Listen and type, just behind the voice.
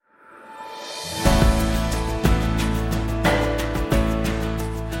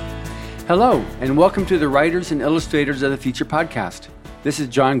Hello, and welcome to the Writers and Illustrators of the Future podcast. This is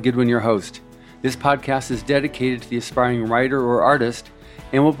John Goodwin, your host. This podcast is dedicated to the aspiring writer or artist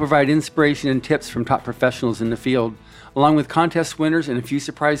and will provide inspiration and tips from top professionals in the field, along with contest winners and a few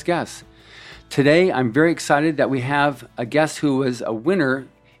surprise guests. Today, I'm very excited that we have a guest who was a winner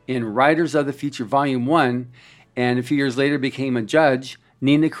in Writers of the Future Volume 1, and a few years later became a judge,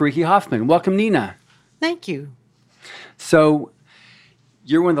 Nina Kariki Hoffman. Welcome, Nina. Thank you. So,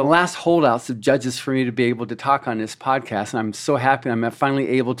 you're one of the last holdouts of judges for me to be able to talk on this podcast, and I'm so happy I'm finally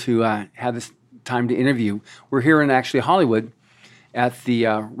able to have this time to interview. We're here in actually Hollywood at the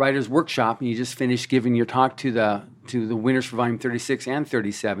Writers Workshop, and you just finished giving your talk to the winners for Volume 36 and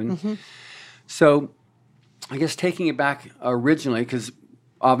 37. Mm-hmm. So I guess taking it back originally, because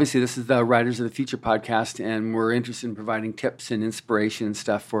obviously this is the Writers of the Future podcast, and we're interested in providing tips and inspiration and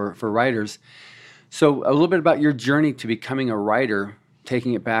stuff for writers. So a little bit about your journey to becoming a writer,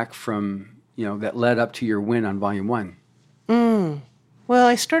 taking it back from, that led up to your win on Volume 1. Well,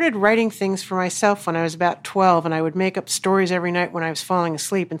 I started writing things for myself when I was about 12, and I would make up stories every night when I was falling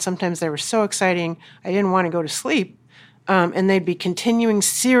asleep, and sometimes they were so exciting I didn't want to go to sleep. And they'd be continuing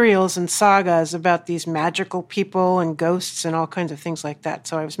serials and sagas about these magical people and ghosts and all kinds of things like that.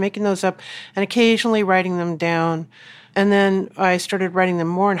 So I was making those up and occasionally writing them down. And then I started writing them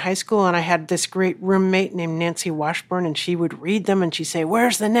more in high school, and I had this great roommate named Nancy Washburn, and she would read them, and she'd say,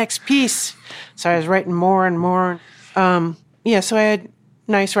 "Where's the next piece?" So I was writing more and more. So I had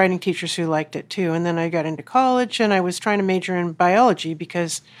nice writing teachers who liked it, too. And then I got into college, and I was trying to major in biology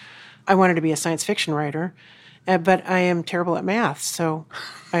because I wanted to be a science fiction writer, but I am terrible at math. So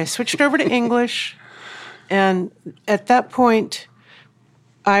I switched over to English, and at that point,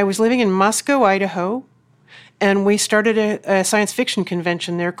 I was living in Moscow, Idaho, and we started a science fiction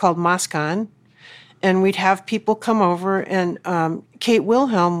convention there called MosCon, and we'd have people come over, and Kate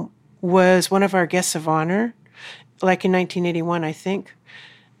Wilhelm was one of our guests of honor, like in 1981, I think.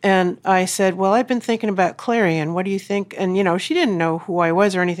 And I said, well, I've been thinking about Clarion. What do you think? And, she didn't know who I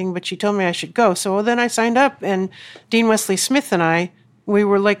was or anything, but she told me I should go. So then I signed up, and Dean Wesley Smith and I, we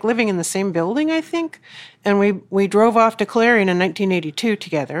were like living in the same building, I think. And we drove off to Clarion in 1982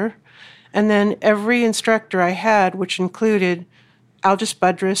 together. And then every instructor I had, which included Algis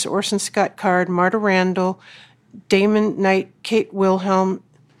Budrys, Orson Scott Card, Marta Randall, Damon Knight, Kate Wilhelm,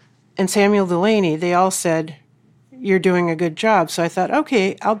 and Samuel Delaney, they all said, "You're doing a good job." So I thought,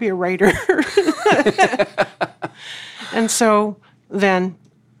 okay, I'll be a writer. And so then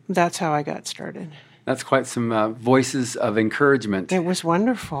that's how I got started. That's quite some voices of encouragement. It was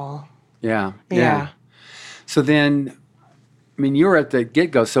wonderful. Yeah. So then, you were at the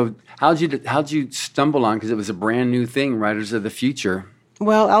get-go. So how'd you stumble on, because it was a brand new thing, Writers of the Future?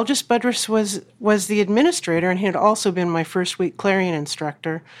 Well, Algis Budrys was the administrator, and he had also been my first week Clarion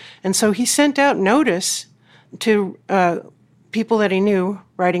instructor. And so he sent out notice to people that he knew,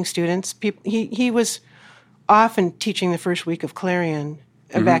 writing students. He was often teaching the first week of Clarion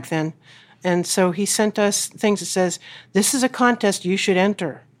back then. And so he sent us things that says, "This is a contest you should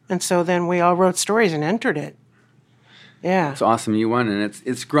enter." And so then we all wrote stories and entered it. Yeah. It's awesome. You won, and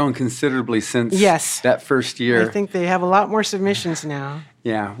it's grown considerably since that first year. I think they have a lot more submissions now.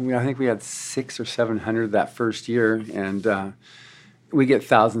 Yeah. I think we had 600 or 700 that first year, and we get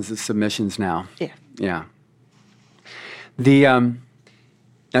thousands of submissions now. Yeah.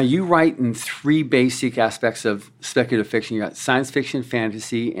 Now you write in three basic aspects of speculative fiction. You got science fiction,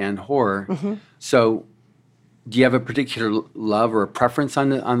 fantasy, and horror. Mm-hmm. So, do you have a particular love or a preference on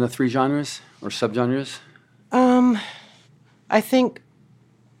the three genres or subgenres? I think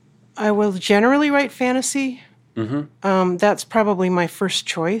I will generally write fantasy. Mm-hmm. That's probably my first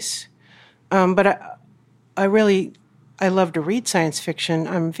choice. But I love to read science fiction.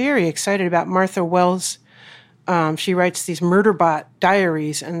 I'm very excited about Martha Wells. She writes these Murderbot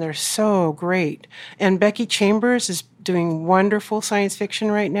diaries, and they're so great. And Becky Chambers is doing wonderful science fiction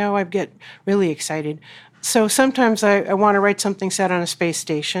right now. I get really excited. So sometimes I want to write something set on a space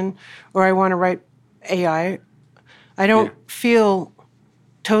station, or I want to write AI. I don't feel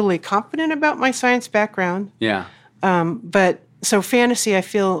totally confident about my science background. Yeah. But so fantasy, I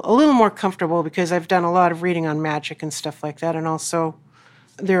feel a little more comfortable because I've done a lot of reading on magic and stuff like that. And also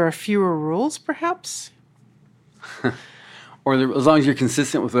there are fewer rules, perhaps. Or as long as you're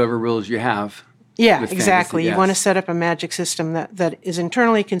consistent with whatever rules you have. Yeah, exactly. You want to set up a magic system that is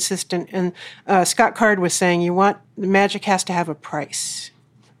internally consistent. And Scott Card was saying the magic has to have a price.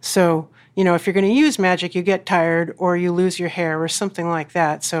 So, if you're going to use magic, you get tired or you lose your hair or something like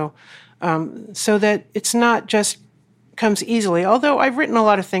that. So that it's not just comes easily. Although I've written a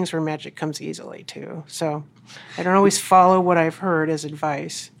lot of things where magic comes easily too. So I don't always follow what I've heard as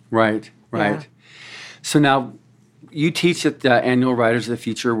advice. Right. Right. Yeah. So now you teach at the annual Writers of the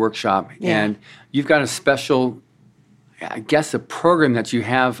Future workshop, and you've got a special, I guess, a program that you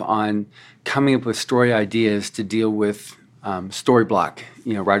have on coming up with story ideas to deal with story block,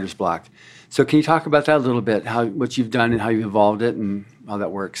 writer's block. So can you talk about that a little bit, what you've done and how you've evolved it and how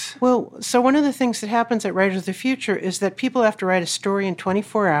that works? Well, so one of the things that happens at Writers of the Future is that people have to write a story in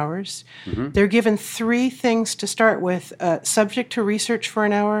 24 hours. Mm-hmm. They're given 3 things to start with: subject to research for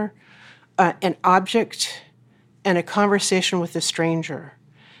an hour, an object, and a conversation with a stranger.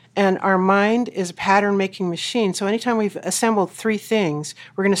 And our mind is a pattern-making machine. So anytime we've assembled 3 things,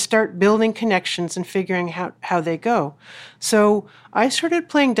 we're going to start building connections and figuring how they go. So I started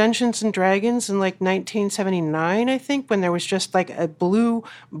playing Dungeons & Dragons in like 1979, I think, when there was just like a blue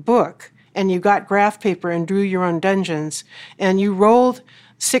book, and you got graph paper and drew your own dungeons, and you rolled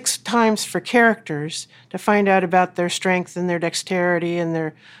 6 times for characters to find out about their strength and their dexterity and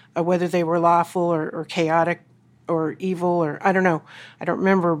their whether they were lawful or chaotic or evil, or I don't know. I don't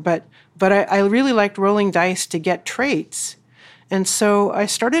remember, but I really liked rolling dice to get traits. And so I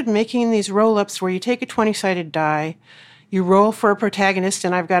started making these roll-ups where you take a 20-sided die, you roll for a protagonist,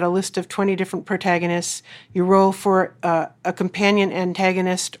 and I've got a list of 20 different protagonists. You roll for a companion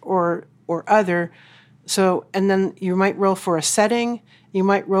antagonist or other. So, and then you might roll for a setting, you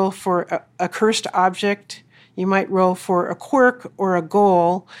might roll for a cursed object, you might roll for a quirk or a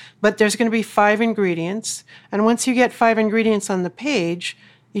goal, but there's going to be 5 ingredients. And once you get 5 ingredients on the page,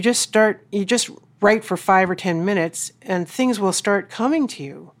 you just write for 5 or 10 minutes, and things will start coming to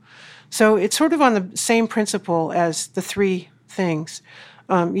you. So it's sort of on the same principle as the 3 things.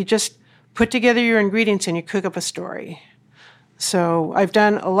 You just put together your ingredients and you cook up a story. So I've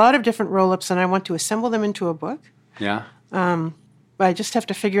done a lot of different roll-ups, and I want to assemble them into a book. Yeah. I just have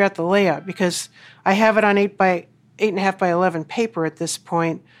to figure out the layout because I have it on 8.5 by 11 paper at this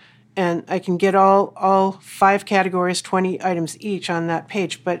point, and I can get all 5 categories, 20 items each on that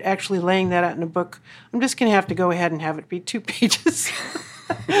page. But actually laying that out in a book, I'm just going to have to go ahead and have it be 2 pages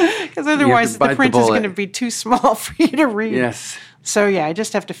because otherwise the print is going to be too small for you to read. Yes. So yeah, I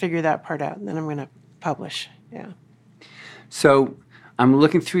just have to figure that part out, and then I'm going to publish. Yeah. So I'm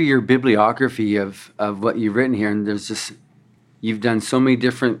looking through your bibliography of what you've written here, and there's just, you've done so many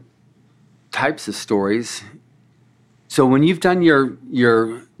different types of stories. So when you've done your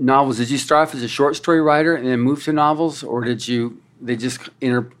novels, did you start off as a short story writer and then move to novels, or they just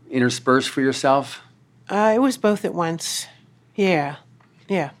intersperse for yourself? It was both at once. Yeah.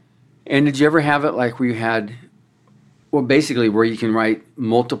 And did you ever have it like where you had, well, basically where you can write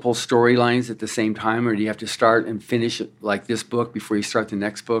multiple storylines at the same time, or do you have to start and finish it like this book before you start the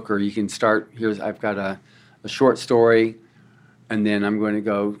next book, or you can start, I've got a short story, and then I'm going to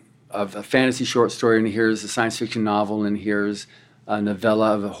go of a fantasy short story, and here's a science fiction novel, and here's a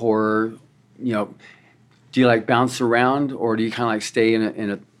novella of a horror. Do you like bounce around, or do you kind of like stay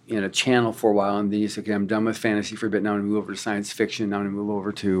in a channel for a while, and then you say, okay, I'm done with fantasy for a bit, now I'm going to move over to science fiction, now I'm going to move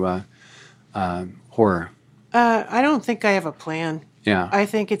over to horror? I don't think I have a plan. Yeah. I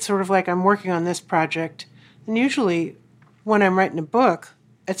think it's sort of like I'm working on this project, and usually when I'm writing a book,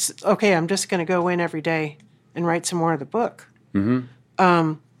 it's okay, I'm just going to go in every day and write some more of the book.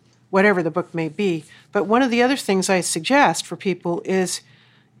 Mm-hmm. Whatever the book may be. But one of the other things I suggest for people is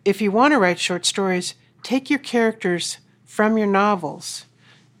if you want to write short stories, take your characters from your novels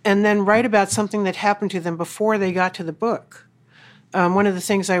and then write about something that happened to them before they got to the book. One of the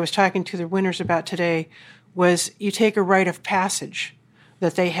things I was talking to the winners about today was you take a rite of passage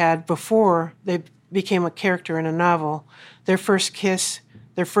that they had before they became a character in a novel. Their first kiss,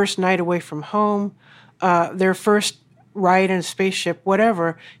 their first night away from home, their first ride in a spaceship,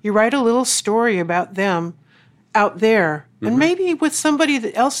 whatever. You write a little story about them out there, and maybe with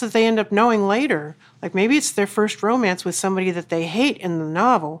somebody else that they end up knowing later. Like maybe it's their first romance with somebody that they hate in the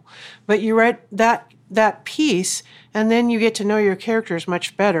novel, but you write that piece, and then you get to know your characters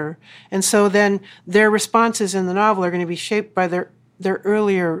much better. And so then their responses in the novel are going to be shaped by their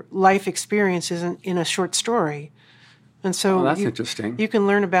earlier life experiences in a short story. And so that's interesting. You can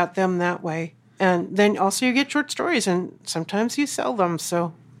learn about them that way. And then also you get short stories, and sometimes you sell them.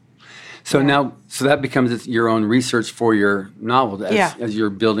 So now that becomes your own research for your novel as you're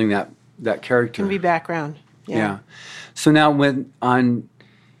building that character. Can be background. Yeah. So now when on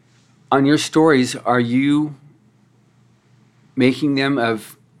your stories, are you making them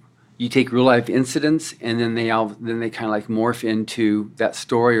you take real life incidents and then they kind of like morph into that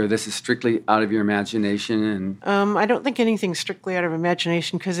story, or this is strictly out of your imagination? And I don't think anything's strictly out of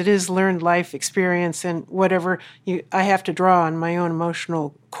imagination because it is learned life experience, and whatever I have to draw on my own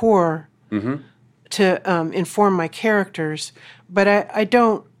emotional core to inform my characters. But I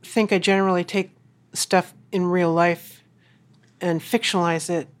don't think I generally take stuff in real life and fictionalize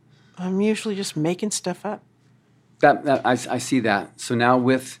it. I'm usually just making stuff up. I see that. So now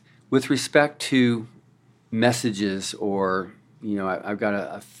with respect to messages or, I've got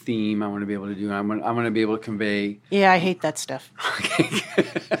a theme I want to be able to do. I want to be able to convey. Yeah, I hate that stuff. Okay.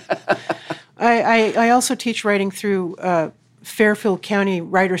 I also teach writing through Fairfield County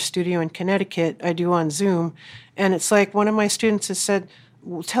Writer Studio in Connecticut. I do on Zoom. And it's like one of my students has said,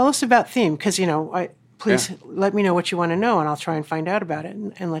 well, tell us about theme, because, please let me know what you want to know, and I'll try and find out about it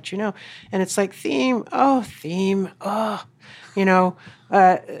and let you know. And it's like, theme.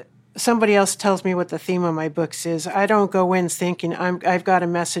 Somebody else tells me what the theme of my books is. I don't go in thinking I've got a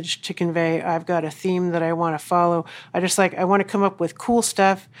message to convey. I've got a theme that I want to follow. I want to come up with cool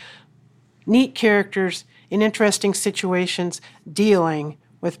stuff, neat characters in interesting situations, dealing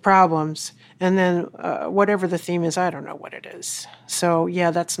with problems, and then whatever the theme is, I don't know what it is. So yeah,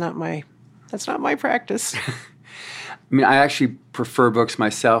 that's not my practice. I mean, I actually prefer books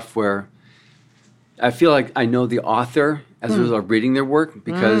myself where I feel like I know the author as a result of reading their work,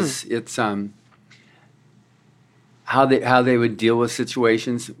 because it's how they would deal with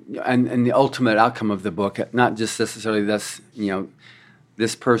situations and the ultimate outcome of the book, not just necessarily this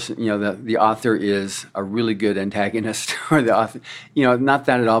person, the author is a really good antagonist, or the author, not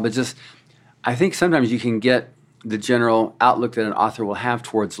that at all, but just, I think sometimes you can get the general outlook that an author will have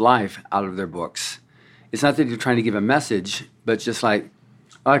towards life out of their books. It's not that you're trying to give a message, but just like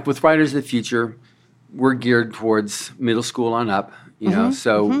with Writers of the Future, we're geared towards middle school on up,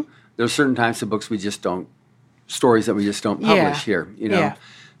 so there's certain types of books stories that we just don't publish here, Yeah.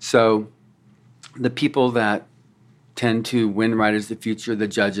 So the people that tend to win Writers of the Future, the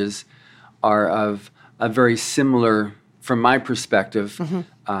judges, are of a very similar, from my perspective,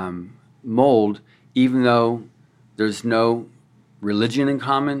 mold, even though there's no religion in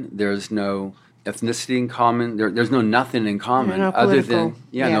common, there's no ethnicity in common, there's no nothing in common other than,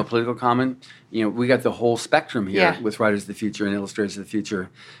 no political common. We got the whole spectrum here with Writers of the Future and Illustrators of the Future.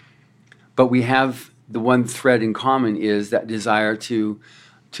 But we have the one thread in common is that desire to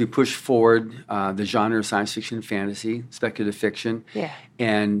push forward the genre of science fiction and fantasy, speculative fiction,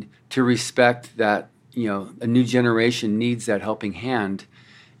 and to respect that, a new generation needs that helping hand,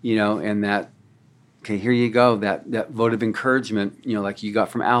 and that, okay, here you go, that vote of encouragement, like you got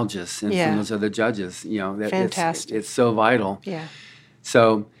from Algis and from those other judges, that fantastic. It's so vital. Yeah.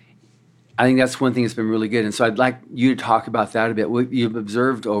 So I think that's one thing that's been really good. And so I'd like you to talk about that a bit. What you've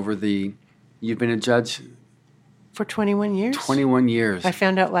observed you've been a judge for 21 years. 21 years. I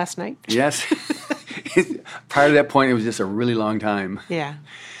found out last night. Yes. Prior to that point, it was just a really long time. Yeah.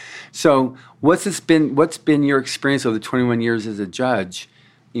 So what's been your experience over the 21 years as a judge?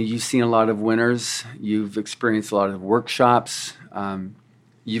 You've seen a lot of winners. You've experienced a lot of workshops.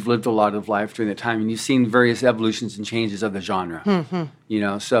 You've lived a lot of life during that time, and you've seen various evolutions and changes of the genre.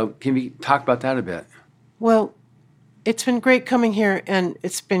 So can we talk about that a bit? Well, it's been great coming here, and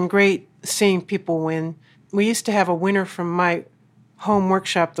it's been great seeing people win. We used to have a winner from my home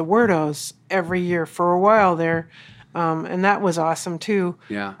workshop, the Wordos, every year for a while there. And that was awesome, too.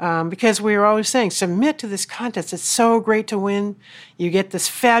 Yeah. Because we were always saying, submit to this contest. It's so great to win. You get this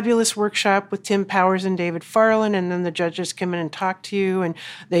fabulous workshop with Tim Powers and David Farland, and then the judges come in and talk to you, and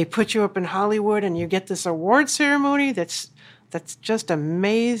they put you up in Hollywood, and you get this award ceremony that's just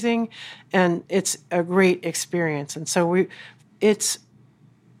amazing, and it's a great experience. And so it's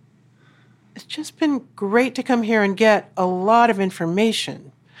just been great to come here and get a lot of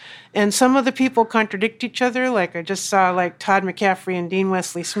information. And some of the people contradict each other. Like I just saw Todd McCaffrey and Dean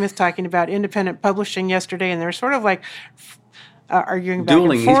Wesley Smith talking about independent publishing yesterday, and they were sort of arguing back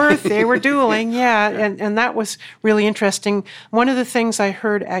and forth. They were dueling, and that was really interesting. One of the things I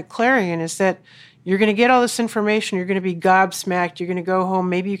heard at Clarion is that you're going to get all this information, you're going to be gobsmacked, you're going to go home,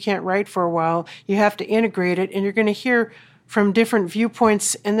 maybe you can't write for a while, you have to integrate it, and you're going to hear from different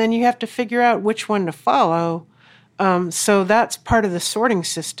viewpoints, and then you have to figure out which one to follow. So that's part of the sorting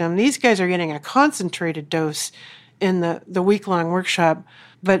system. These guys are getting a concentrated dose in the week-long workshop,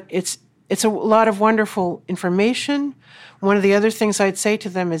 but it's a lot of wonderful information. One of the other things I'd say to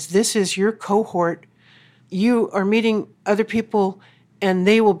them is this is your cohort. You are meeting other people, and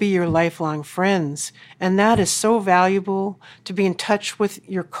they will be your lifelong friends. And that is so valuable, to be in touch with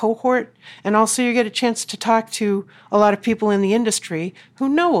your cohort. And also you get a chance to talk to a lot of people in the industry who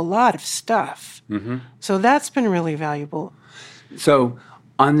know a lot of stuff. Mm-hmm. So that's been really valuable. So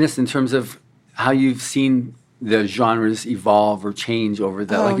on this, in terms of how you've seen the genres evolve or change over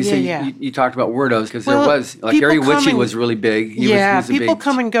the, like you say, you talked about wordos, because there was, like Eric Witchey was really big. He was people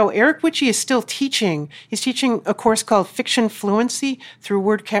come and go. Eric Witchey is still teaching. He's teaching a course called Fiction Fluency through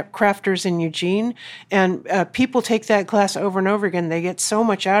Word Crafters in Eugene, and people take that class over and over again. They get so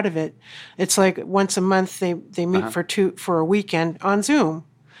much out of it. It's like once a month they meet for a weekend on Zoom.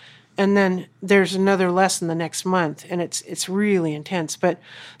 And then there's another lesson the next month, and it's really intense. But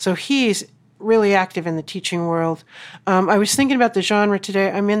so he's really active in the teaching world. I was thinking about the genre today.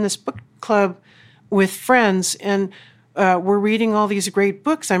 I'm in this book club with friends, and we're reading all these great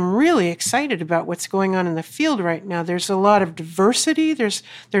books. I'm really excited about what's going on in the field right now. There's a lot of diversity. There's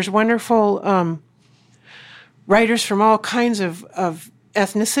wonderful writers from all kinds of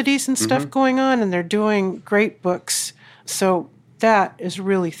ethnicities and stuff going on, and they're doing great books. So that is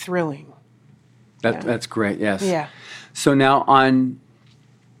really thrilling. That's great, yes. Yeah. So now on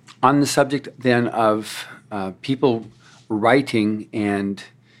the subject then of people writing and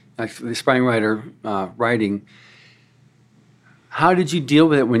like the aspiring writer writing, how did you deal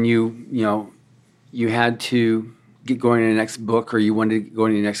with it when you had to get going in the next book, or you wanted to go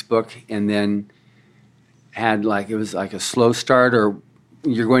into the next book and then had it was like a slow start, or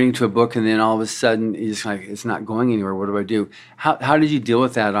you're going into a book and then all of a sudden it's not going anywhere. What do I do? How did you deal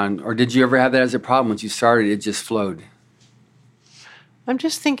with that or did you ever have that as a problem once you started? It just flowed. I'm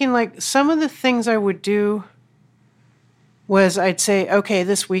just thinking some of the things I would do was I'd say, okay,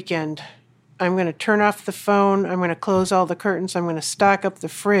 this weekend I'm going to turn off the phone. I'm going to close all the curtains. I'm going to stock up the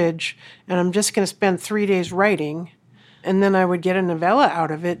fridge, and I'm just going to spend 3 days writing. And then I would get a novella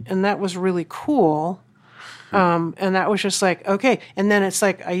out of it, and that was really cool. And that was just okay. And then it's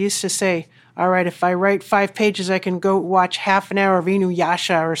I used to say, all right, if I write 5 pages, I can go watch half an hour of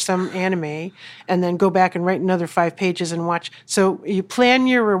Inuyasha or some anime, and then go back and write another 5 pages and watch. So you plan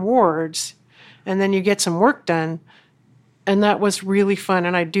your rewards, and then you get some work done. And that was really fun,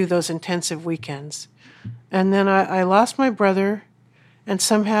 and I'd do those intensive weekends. And then I lost my brother, and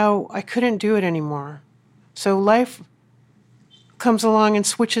somehow I couldn't do it anymore. So life comes along and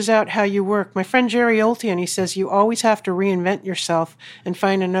switches out how you work. My friend Jerry Oltian, he says, you always have to reinvent yourself and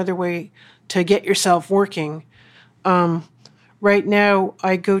find another way to get yourself working. Right now,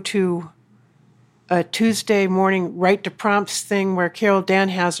 I go to a Tuesday morning Write to Prompts thing where Carol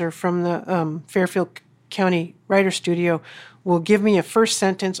Danhauser from the Fairfield County Writer Studio will give me a first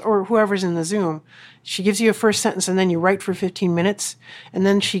sentence, or whoever's in the Zoom. She gives you a first sentence, and then you write for 15 minutes. And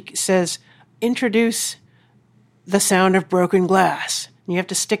then she says, introduce the sound of broken glass. You have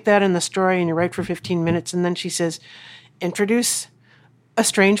to stick that in the story, and you write for 15 minutes. And then she says, introduce a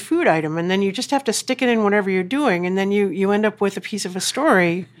strange food item. And then you just have to stick it in whatever you're doing. And then you end up with a piece of a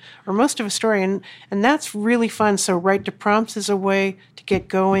story, or most of a story. And that's really fun. So Write to Prompts is a way to get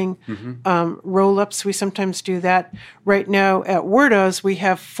going. Roll-ups, we sometimes do that. Right now at Wordos, we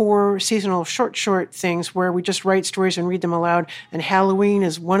have 4 seasonal short things where we just write stories and read them aloud. And Halloween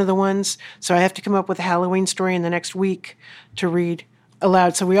is one of the ones. So I have to come up with a Halloween story in the next week to read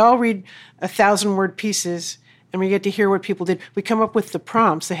aloud. So we all read 1,000-word pieces, and we get to hear what people did. We come up with the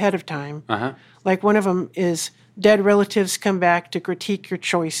prompts ahead of time. Like one of them is, dead relatives come back to critique your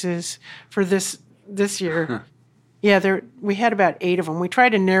choices for this year. Yeah, we had about 8 of them. We tried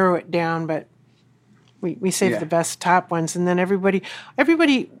to narrow it down, but we saved the best top ones. And then everybody,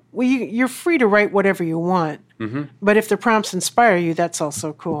 you're free to write whatever you want. But if the prompts inspire you, that's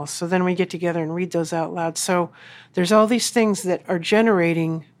also cool. So then we get together and read those out loud. So there's all these things that are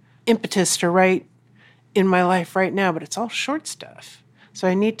generating impetus to write in my life right now, but it's all short stuff. So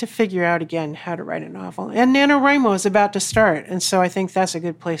I need to figure out again how to write a novel. And NaNoWriMo is about to start, and so I think that's a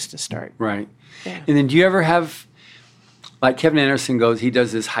good place to start. Right. Yeah. And then do you ever have, like Kevin Anderson goes, he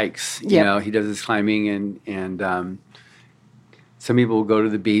does his hikes, you know, he does his climbing, and some people will go to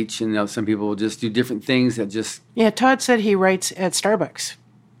the beach, and some people will just do different things that just... Yeah, Todd said he writes at Starbucks.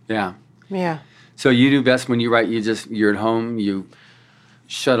 Yeah. Yeah. So you do best when you write, you're at home, you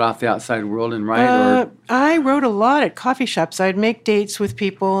shut off the outside world and write? Or I wrote a lot at coffee shops. I'd make dates with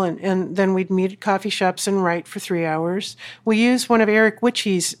people, and then we'd meet at coffee shops and write for 3 hours. We used one of Eric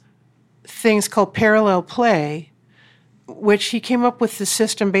Witchey's things called parallel play, which he came up with the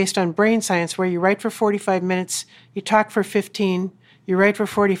system based on brain science, where you write for 45 minutes, you talk for 15, you write for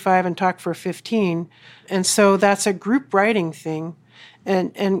 45 and talk for 15. And so that's a group writing thing.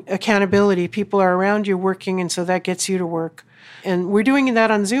 And accountability. People are around you working, and so that gets you to work. And we're doing that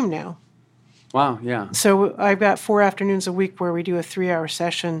on Zoom now. Wow, yeah. So I've got 4 afternoons a week where we do a 3-hour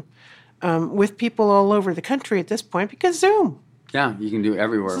session with people all over the country at this point, because Zoom. Yeah, you can do it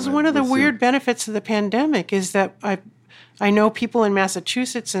everywhere. This is one of the weird benefits of the pandemic, is that I know people in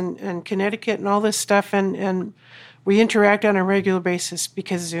Massachusetts and Connecticut and all this stuff, and we interact on a regular basis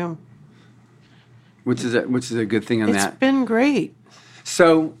because Zoom. Which is a good thing on that. It's been great.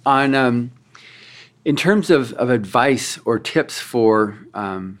 So in terms of advice or tips for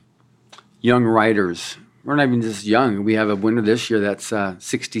young writers, we're not even just young. We have a winner this year that's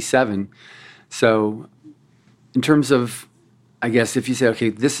 67. So in terms of, I guess, if you say, okay,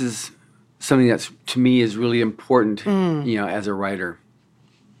 this is something that's, to me, is really important, as a writer,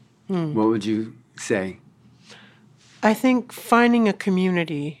 what would you say? I think finding a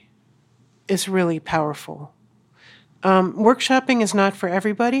community is really powerful. Workshopping is not for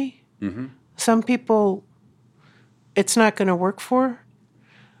everybody. Mm-hmm. Some people, it's not going to work for.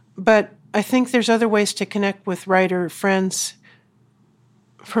 But I think there's other ways to connect with writer friends.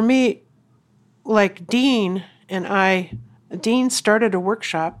 For me, like Dean started a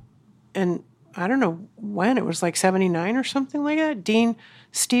workshop, and I don't know when, it was like 79 or something like that. Dean,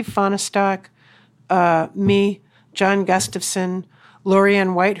 Steve Fonestock, me, John Gustafson,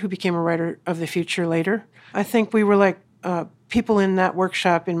 Lorianne White, who became a writer of the future later. I think we were like people in that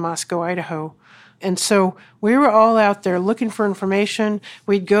workshop in Moscow, Idaho. And so we were all out there looking for information.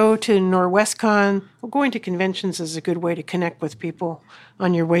 We'd go to NorwestCon. Well, going to conventions is a good way to connect with people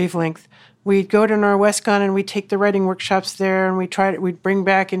on your wavelength. We'd go to NorwestCon and we'd take the writing workshops there, and we'd bring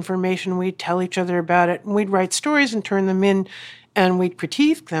back information. We'd tell each other about it, and we'd write stories and turn them in, and we'd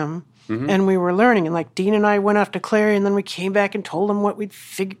critique them. Mm-hmm. And we were learning. And like Dean and I went off to Clarion, and then we came back and told them what we'd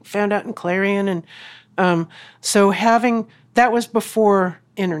found out in Clarion. And so that was before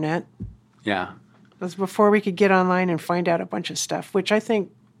internet. Yeah. It was before we could get online and find out a bunch of stuff, which I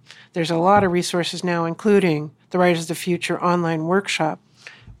think there's a lot of resources now, including the Writers of the Future online workshop,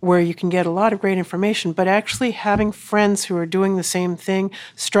 where you can get a lot of great information, but actually having friends who are doing the same thing,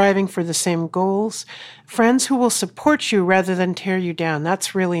 striving for the same goals, friends who will support you rather than tear you down.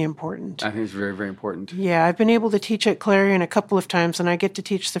 That's really important. I think it's very, very important. Yeah, I've been able to teach at Clarion a couple of times, and I get to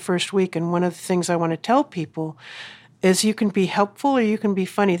teach the first week, and one of the things I want to tell people is you can be helpful or you can be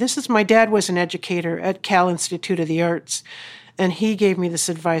funny. My dad was an educator at Cal Institute of the Arts, and he gave me this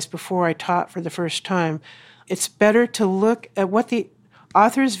advice before I taught for the first time. It's better to look at what the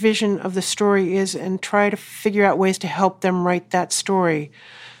author's vision of the story is and try to figure out ways to help them write that story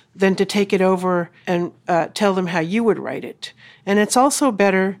than to take it over and tell them how you would write it. And it's also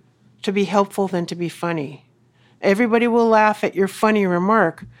better to be helpful than to be funny. Everybody will laugh at your funny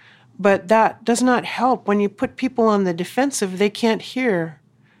remark, but that does not help. When you put people on the defensive, they can't hear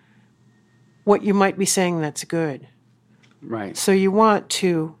what you might be saying that's good. Right. So you want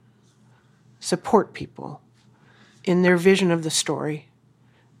to support people in their vision of the story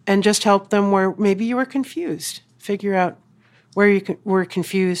and just help them where maybe you were confused. Figure out where you were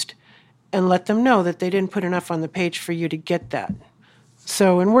confused and let them know that they didn't put enough on the page for you to get that.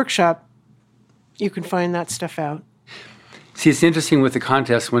 So in workshop, you can find that stuff out. See, it's interesting with the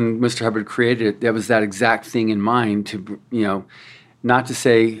contest, when Mr. Hubbard created it, there was that exact thing in mind to, not to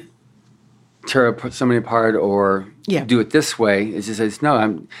say tear somebody apart or do it this way. It's just,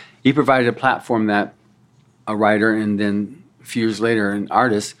 he provided a platform that a writer and then a few years later an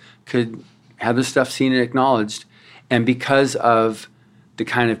artist could have their stuff seen and acknowledged. And because of the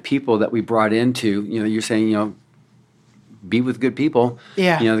kind of people that we brought into, you're saying, be with good people.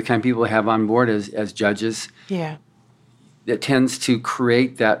 Yeah. The kind of people we have on board as judges. Yeah. That tends to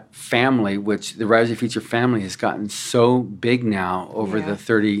create that family, which the Writers of the Future family has gotten so big now over the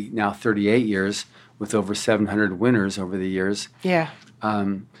 38 years, with over 700 winners over the years. Yeah.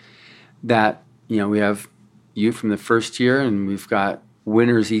 That, we have you from the first year, and we've got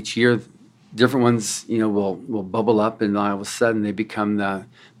winners each year. Different ones, will bubble up, and all of a sudden they become the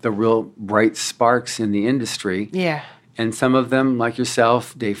real bright sparks in the industry. Yeah. And some of them, like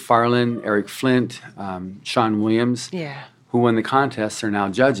yourself, Dave Farland, Eric Flint, Sean Williams, who won the contest, are now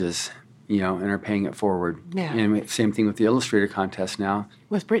judges, and are paying it forward. Yeah. And same thing with the Illustrator contest now.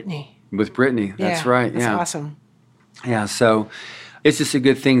 With Brittany. That's right. That's awesome. Yeah, so it's just a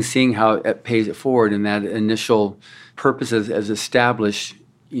good thing seeing how it pays it forward, and that initial purpose as established,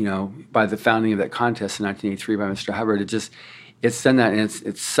 by the founding of that contest in 1983 by Mr. Hubbard. It's done that, and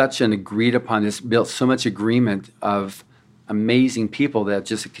it's such an agreed upon. It's built so much agreement of amazing people that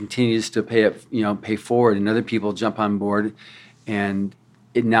just continues to pay forward, and other people jump on board, and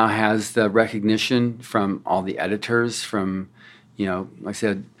it now has the recognition from all the editors. From, like I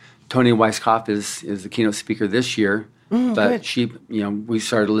said, Toni Weisskopf is the keynote speaker this year, but good. She, we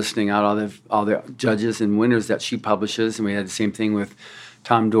started listing out all the judges and winners that she publishes, and we had the same thing with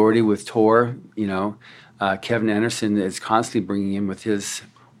Tom Doherty with Tor. Kevin Anderson is constantly bringing in with his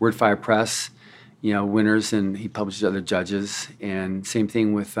Wordfire Press, winners, and he publishes other judges. And same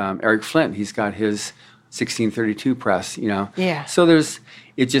thing with Eric Flint. He's got his 1632 press. Yeah. So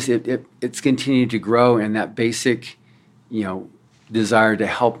it's continued to grow, and that basic, desire to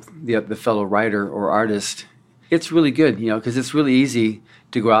help the fellow writer or artist. It's really good, because it's really easy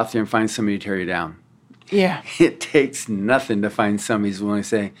to go out there and find somebody to tear you down. Yeah. It takes nothing to find somebody who's willing to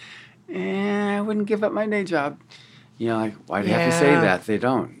say, I wouldn't give up my day job. Like, why do you have to say that? They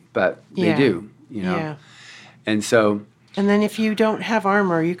don't, but they do, Yeah. And so... And then if you don't have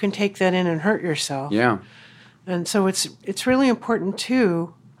armor, you can take that in and hurt yourself. Yeah. And so it's really important,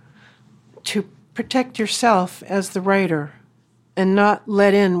 too, to protect yourself as the writer and not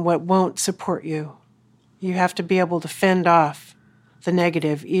let in what won't support you. You have to be able to fend off the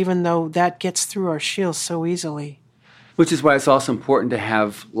negative, even though that gets through our shields so easily. Which is why it's also important to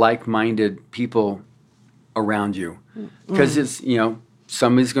have like-minded people around you. Because it's,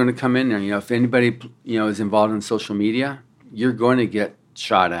 somebody's going to come in there. If anybody, is involved in social media, you're going to get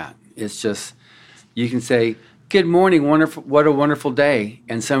shot at. It's just, you can say, good morning, wonderful, what a wonderful day.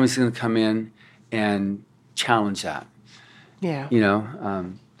 And somebody's going to come in and challenge that. Yeah.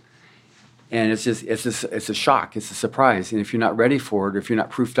 And it's a shock. It's a surprise. And if you're not ready for it, or if you're not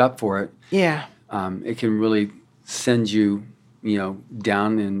proofed up for it, it can really send you,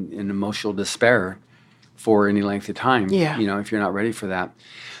 down in emotional despair for any length of time. Yeah. If you're not ready for that.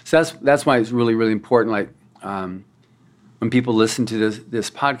 So that's why it's really, really important. Like when people listen to this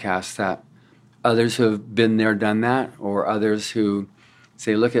podcast, that others who have been there, done that, or others who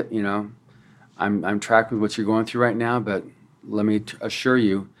say, look at, I'm tracking with what you're going through right now, but let me assure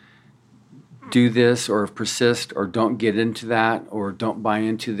you, do this or persist or don't get into that or don't buy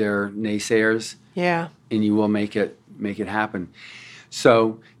into their naysayers. Yeah. And you will make it happen.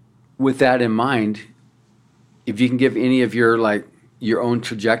 So with that in mind, if you can give any of your own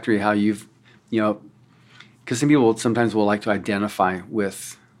trajectory, how you've, because some people sometimes will like to identify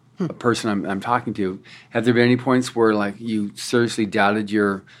with a person I'm talking to. Have there been any points where you seriously doubted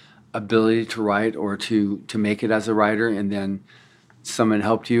your ability to write or to make it as a writer, and then someone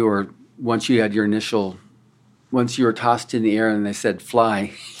helped you, or once you were tossed in the air and they said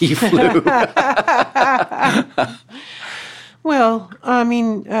fly, you flew? Well,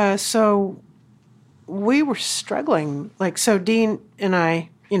 so we were struggling. So Dean and I,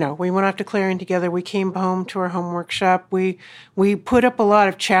 we went off to Clarion together. We came home to our home workshop. We put up a lot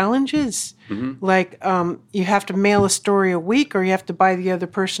of challenges, you have to mail a story a week, or you have to buy the other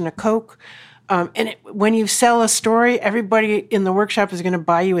person a Coke. When you sell a story, everybody in the workshop is going to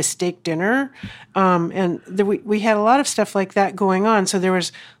buy you a steak dinner. We had a lot of stuff like that going on. So there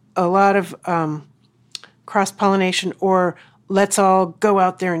was a lot of cross-pollination, or let's all go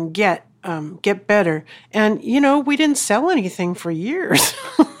out there and get better. And, we didn't sell anything for years.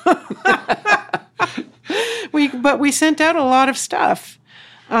 But we sent out a lot of stuff.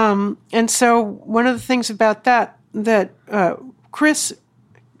 And so one of the things about that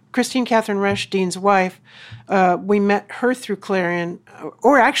Christine Catherine Resch, Dean's wife, we met her through Clarion,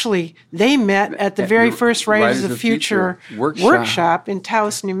 or actually they met at the very first Writers of the Future workshop in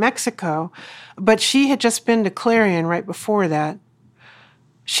Taos, New Mexico. But she had just been to Clarion right before that.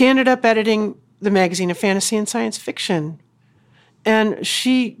 She ended up editing the magazine of fantasy and science fiction. And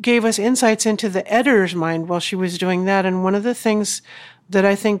she gave us insights into the editor's mind while she was doing that. And one of the things that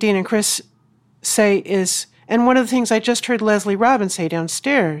I think Dean and Chris say is, and one of the things I just heard Leslie Robbins say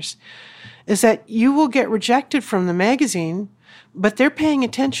downstairs, is that you will get rejected from the magazine, but they're paying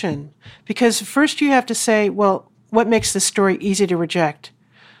attention. Because first you have to say, well, what makes this story easy to reject?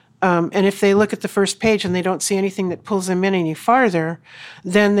 And if they look at the first page and they don't see anything that pulls them in any farther,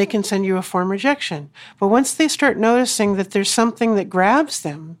 then they can send you a form rejection. But once they start noticing that there's something that grabs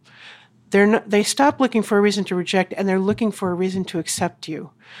them, they stop looking for a reason to reject, and they're looking for a reason to accept you.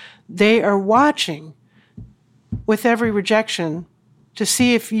 They are watching with every rejection to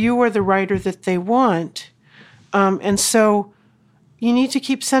see if you are the writer that they want. And so you need to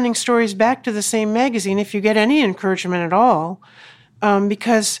keep sending stories back to the same magazine if you get any encouragement at all,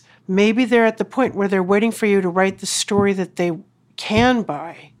 because maybe they're at the point where they're waiting for you to write the story that they can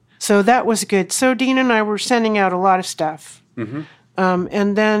buy. So that was good. So Dean and I were sending out a lot of stuff. Mm-hmm.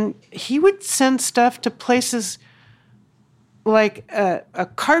 And then he would send stuff to places like a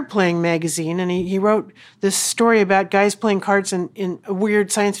card-playing magazine, and he wrote this story about guys playing cards in a weird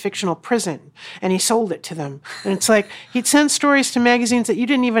science fictional prison, and he sold it to them. And it's like he'd send stories to magazines that you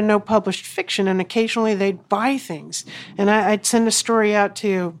didn't even know published fiction, and occasionally they'd buy things. And I'd send a story out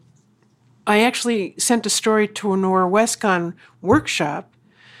to... I actually sent a story to a Nora Westcon workshop,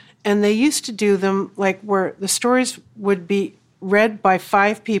 and they used to do them where the stories would be read by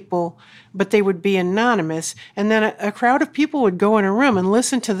 5 people, but they would be anonymous. And then a crowd of people would go in a room and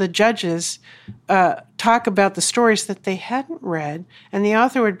listen to the judges talk about the stories that they hadn't read. And the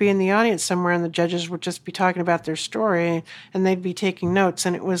author would be in the audience somewhere, and the judges would just be talking about their story, and they'd be taking notes.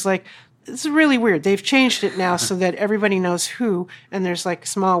 And it was like, it's really weird. They've changed it now so that everybody knows who, and there's like a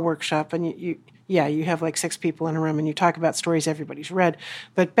small workshop, and you have like 6 people in a room, and you talk about stories everybody's read.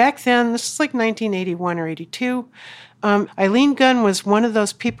 But back then, this is like 1981 or 82, Eileen Gunn was one of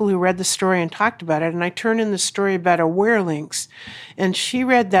those people who read the story and talked about it, and I turned in the story about Aware Links, and she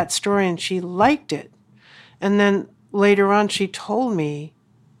read that story and she liked it. And then later on, she told me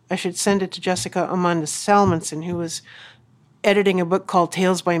I should send it to Jessica Amanda Salmonson, who was editing a book called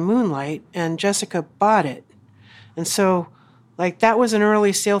Tales by Moonlight, and Jessica bought it. And so, like, that was an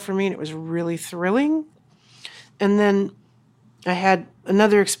early sale for me, and it was really thrilling. And then I had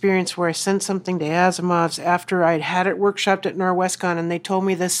another experience where I sent something to Asimov's after I'd had it workshopped at Norwestcon, and they told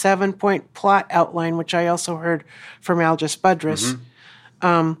me the 7-point plot outline, which I also heard from Algis Budrys.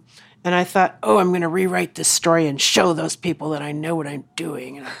 And I thought, I'm going to rewrite this story and show those people that I know what I'm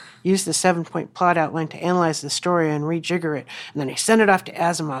doing. And I used the 7-point plot outline to analyze the story and rejigger it. And then I sent it off to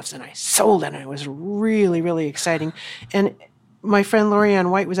Asimov's, and I sold it, and it was really, really exciting. And my friend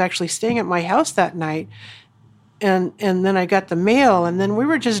Lorianne White was actually staying at my house that night, and then I got the mail, and then we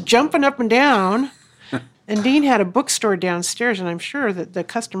were just jumping up and down. And Dean had a bookstore downstairs, and I'm sure that the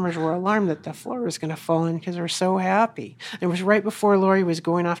customers were alarmed that the floor was going to fall in because they were so happy. It was right before Laurie was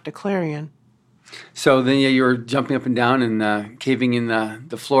going off to Clarion. So then you were jumping up and down and caving in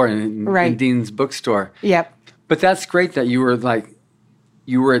the floor in Dean's bookstore. Yep. But that's great that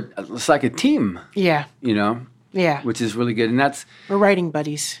it's like a team. Yeah. You know? Yeah. Which is really good. And we're writing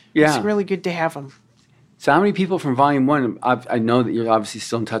buddies. Yeah. It's really good to have them. So how many people from Volume 1, I know that you're obviously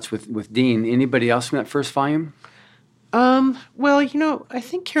still in touch with Dean. Anybody else from that first volume? Well, I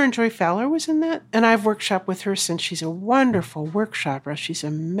think Karen Joy Fowler was in that, and I've workshopped with her since. She's a wonderful workshopper. She's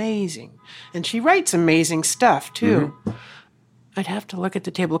amazing. And she writes amazing stuff, too. Mm-hmm. I'd have to look at the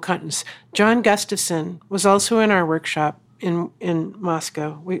table of contents. John Gustafson was also in our workshop in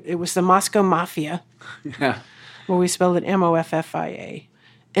Moscow. It was the Moscow Mafia. Yeah. Well, we spelled it Moffia.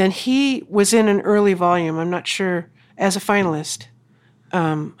 And he was in an early volume, I'm not sure, as a finalist.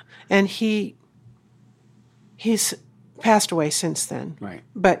 And he's passed away since then. Right.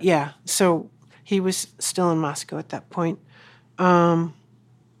 But yeah, so he was still in Moscow at that point. But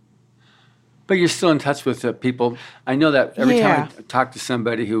you're still in touch with people. I know that every time I talk to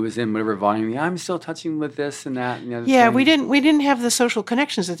somebody who was in whatever volume, I'm still touching with this and that and the other thing. We didn't have the social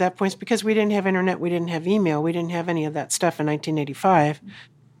connections at that point because we didn't have internet, we didn't have email, we didn't have any of that stuff in 1985.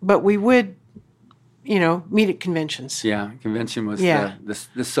 But we would, meet at conventions. Yeah, convention was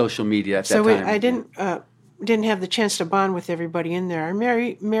the social media at that time. So I didn't have the chance to bond with everybody in there.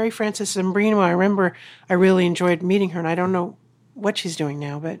 Mary Frances Zambrino, I remember I really enjoyed meeting her, and I don't know what she's doing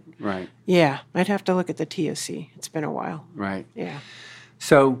now, but right. Yeah, I'd have to look at the TOC. It's been a while. Right. Yeah.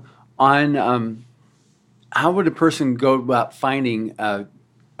 So on how would a person go about finding a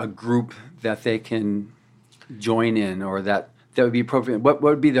group that they can join in or that would be appropriate? What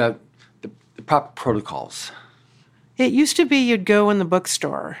would be the proper protocols? It used to be you'd go in the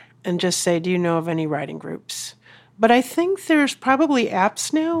bookstore and just say, do you know of any writing groups? But I think there's probably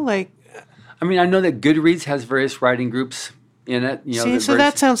apps now. I know that Goodreads has various writing groups in it. So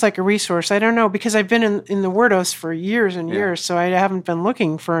that sounds like a resource. I don't know, because I've been in the Wordos for years and years, so I haven't been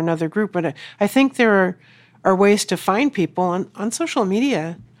looking for another group. But I think there are ways to find people on social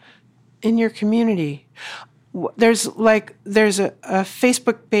media in your community. There's a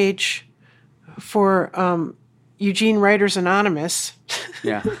Facebook page for Eugene Writers Anonymous.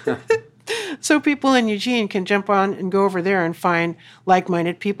 Yeah. So people in Eugene can jump on and go over there and find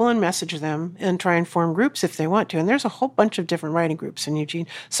like-minded people and message them and try and form groups if they want to. And there's a whole bunch of different writing groups in Eugene.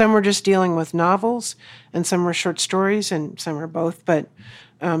 Some are just dealing with novels, and some are short stories, and some are both. But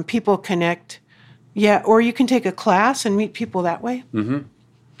people connect. Yeah, or you can take a class and meet people that way. Mm-hmm.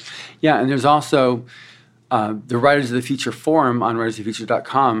 Yeah, and there's also the Writers of the Future forum on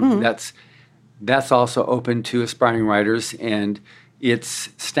writersofthefuture.com. Mm-hmm. That's also open to aspiring writers, and it's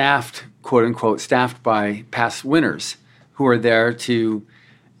staffed, quote unquote, staffed by past winners who are there to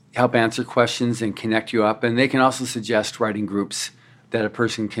help answer questions and connect you up. And they can also suggest writing groups that a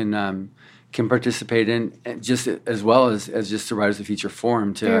person can participate in, just as well as just the Writers of the Future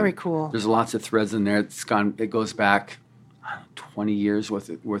forum. Very cool. There's lots of threads in there. It goes back 20 years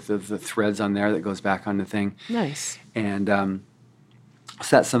worth of the threads on there that goes back on the thing. Nice. And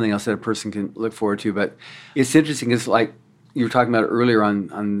so that's something else that a person can look forward to. But it's interesting. It's like you were talking about earlier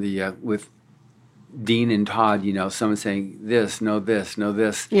on the with Dean and Todd, someone saying this, no this, no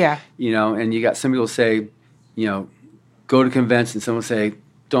this. Yeah. And you got some people say, go to conventions. Some will say,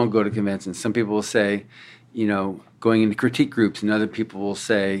 don't go to conventions. Some people will say, going into critique groups, and other people will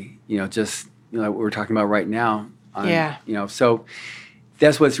say, just what we're talking about right now. So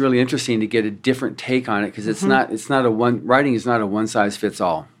that's what's really interesting, to get a different take on it, because it's not writing is not a one size fits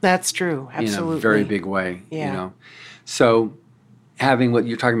all. That's true. Absolutely. In a very big way. Yeah. So having what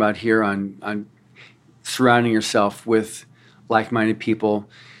you're talking about here on surrounding yourself with like-minded people.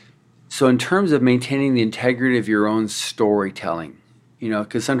 So in terms of maintaining the integrity of your own storytelling,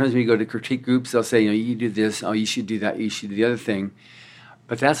 because sometimes when you go to critique groups, they'll say, you do this, oh, you should do that, you should do the other thing.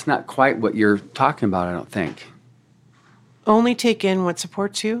 But that's not quite what you're talking about, I don't think. Only take in what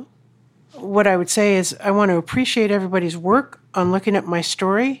supports you. What I would say is I want to appreciate everybody's work on looking at my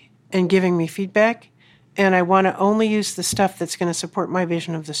story and giving me feedback, and I want to only use the stuff that's going to support my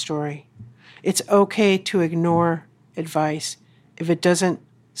vision of the story. It's okay to ignore advice if it doesn't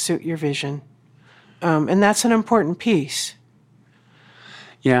suit your vision. And that's an important piece.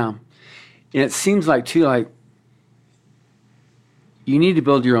 Yeah. And it seems like, too, you need to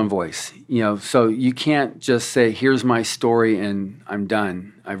build your own voice, so you can't just say, here's my story and I'm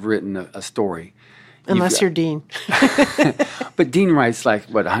done. I've written a story. Unless you're Dean. But Dean writes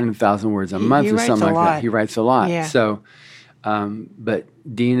 100,000 words a month or something like that. He writes a lot. Yeah. So, but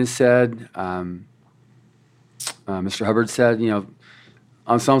Dean has said, Mr. Hubbard said,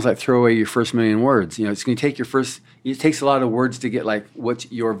 it's almost like throw away your first million words. It's going to take it takes a lot of words to get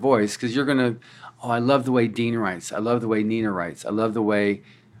what's your voice, because you're going to, I love the way Dean writes. I love the way Nina writes. I love the way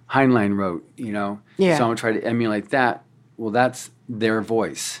Heinlein wrote, Yeah. So I'm going to try to emulate that. Well, that's their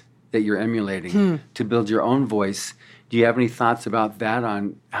voice that you're emulating. To build your own voice, do you have any thoughts about that,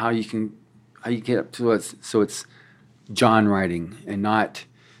 on how you get up to it so it's John writing and not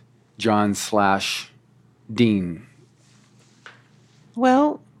John/Dean?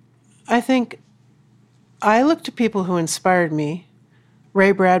 Well, I think I look to people who inspired me.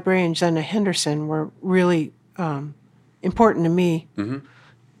 Ray Bradbury and Jenna Henderson were really important to me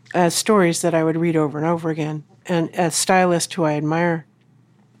as stories that I would read over and over again, and as stylists who I admire.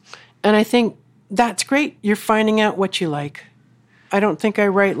 And I think that's great. You're finding out what you like. I don't think I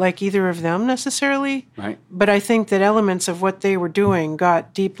write like either of them necessarily, right? But I think that elements of what they were doing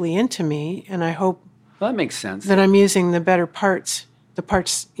got deeply into me, and I hope that makes sense. That I'm using the better parts.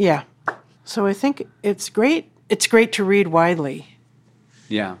 Yeah. So I think it's great. It's great to read widely.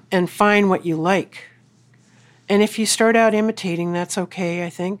 Yeah. And find what you like. And if you start out imitating, that's okay, I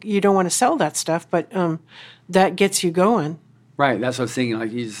think. You don't want to sell that stuff, but that gets you going. Right. That's what I was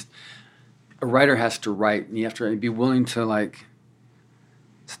thinking. A writer has to write, and you have to be willing to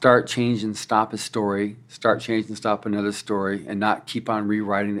start, change, and stop a story, start, change, and stop another story, and not keep on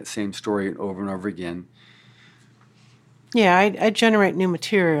rewriting that same story over and over again. Yeah, I generate new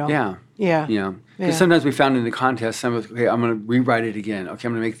material. Yeah. Because sometimes we found in the contest, I'm going to rewrite it again. Okay,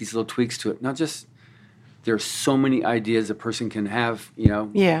 I'm going to make these little tweaks to it. Not just, there's so many ideas a person can have,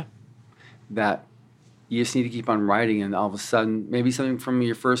 Yeah. That you just need to keep on writing, and all of a sudden, maybe something from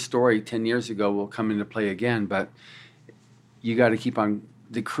your first story 10 years ago will come into play again, but you got to keep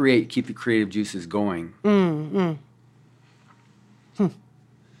the creative juices going.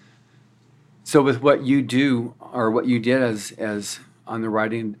 So with what you do, or what you did as on the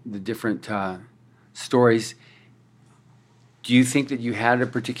writing the different stories, do you think that you had a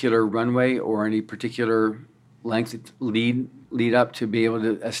particular runway or any particular length lead up to be able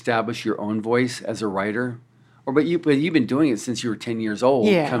to establish your own voice as a writer? But you've been doing it since you were 10 years old,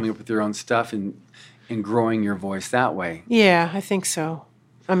 coming up with your own stuff and growing your voice that way. Yeah, I think so.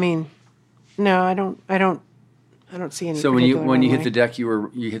 I mean, no, I don't see any. So when you hit the deck, you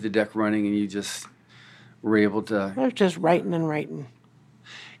hit the deck running, and you just were able to. I was just writing and writing.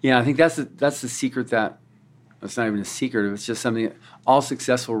 Yeah, I think that's the secret. It's not even a secret. It's just something that all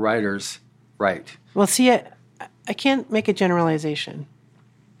successful writers write. Well, see, I can't make a generalization,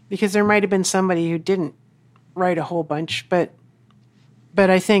 because there might have been somebody who didn't write a whole bunch, but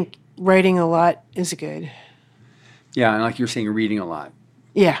I think writing a lot is good. Yeah, and like you're saying, reading a lot.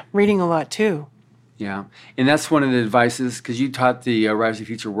 Yeah, reading a lot too. Yeah, and that's one of the advices, because you taught the Writers of the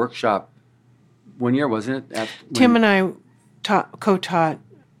Future workshop 1 year, wasn't it? Tim and I co-taught.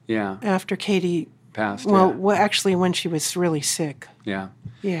 Yeah. After Katie passed. Well, actually, when she was really sick. Yeah.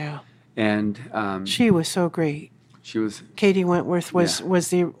 Yeah. And she was so great. She was. Katie Wentworth was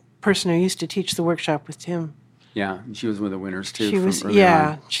the person who used to teach the workshop with Tim. Yeah, and she was one of the winners too.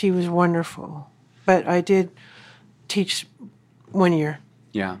 She was wonderful. But I did teach 1 year.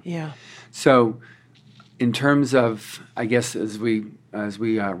 Yeah. Yeah. So, in terms of, I guess, as we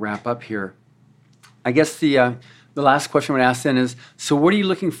wrap up here, I guess the last question I would ask then is, so what are you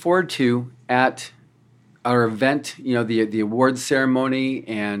looking forward to at our event, the awards ceremony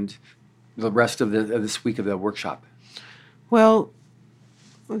and the rest of this week of the workshop? Well,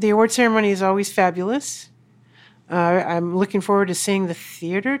 the award ceremony is always fabulous. I'm looking forward to seeing the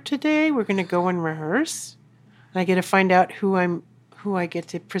theater today. We're going to go and rehearse. And I get to find out who I get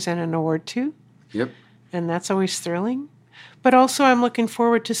to present an award to. Yep. And that's always thrilling. But also I'm looking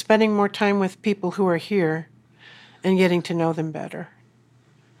forward to spending more time with people who are here and getting to know them better.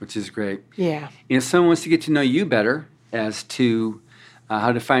 Which is great. Yeah. If someone wants to get to know you better as to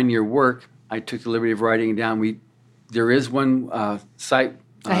how to find your work, I took the liberty of writing it down. There is one site.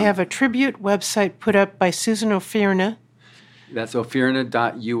 I have a tribute website put up by Susan Ofierna. That's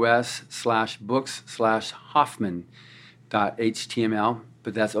ofierna.us/books/Hoffman.html,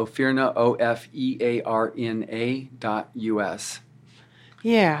 but that's Ofierna, OFEARNA.us.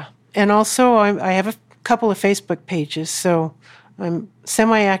 Yeah, and also I have a couple of Facebook pages, so I'm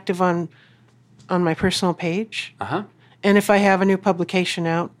semi-active on my personal page. Uh-huh. And if I have a new publication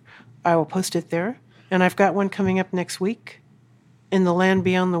out, I will post it there. And I've got one coming up next week in the land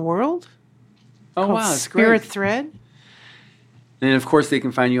beyond the world. Oh, wow, that's Spirit great. Thread. And, of course, they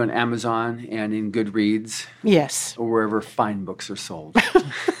can find you on Amazon and in Goodreads. Yes. Or wherever fine books are sold.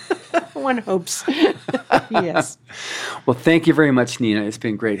 One hopes. Yes. Well, thank you very much, Nina. It's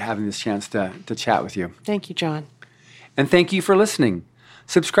been great having this chance to chat with you. Thank you, John. And thank you for listening.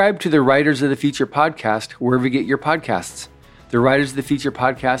 Subscribe to the Writers of the Future podcast wherever you get your podcasts. The Writers of the Future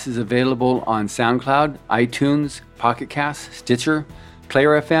podcast is available on SoundCloud, iTunes, Pocket Casts, Stitcher,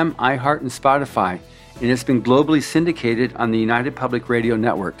 Player FM, iHeart, and Spotify, and it's been globally syndicated on the United Public Radio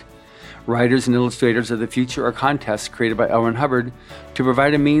Network. Writers and Illustrators of the Future are contests created by L. Ron Hubbard to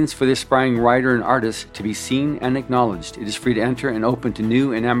provide a means for the aspiring writer and artist to be seen and acknowledged. It is free to enter and open to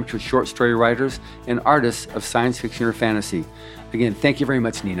new and amateur short story writers and artists of science fiction or fantasy. Again, thank you very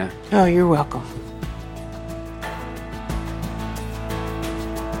much, Nina. Oh, you're welcome.